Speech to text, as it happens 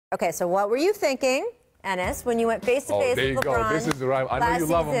Okay, so what were you thinking, Enes, when you went face-to-face with LeBron? There you go. This is right. I know you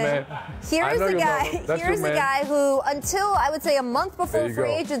love him, man. Here's the guy who, until I would say a month before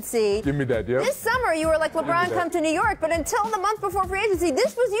free agency, give me that, yeah. This summer you were like, LeBron, come to New York, but until the month before free agency,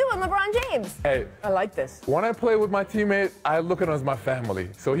 this was you and LeBron James. Hey, I like this. When I play with my teammate, I look at him as my family.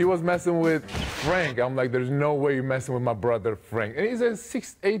 So he was messing with Frank. I'm like, there's no way you're messing with my brother Frank. And he's a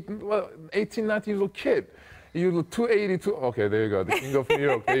 18, 19 year old kid. You 282. Okay, there you go. The king of New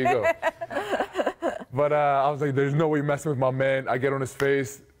York. There you go. But I was like, there's no way you're messing with my man. I get on his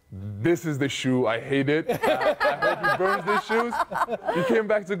face. This is the shoe. I hate it. I hope he burns these shoes. He came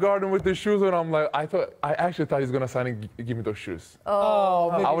back to Garden with the shoes, and I'm like, I actually thought he was gonna sign and give me those shoes. Oh,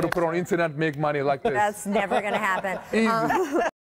 I would have put on internet, make money like this. That's never gonna happen. Easy.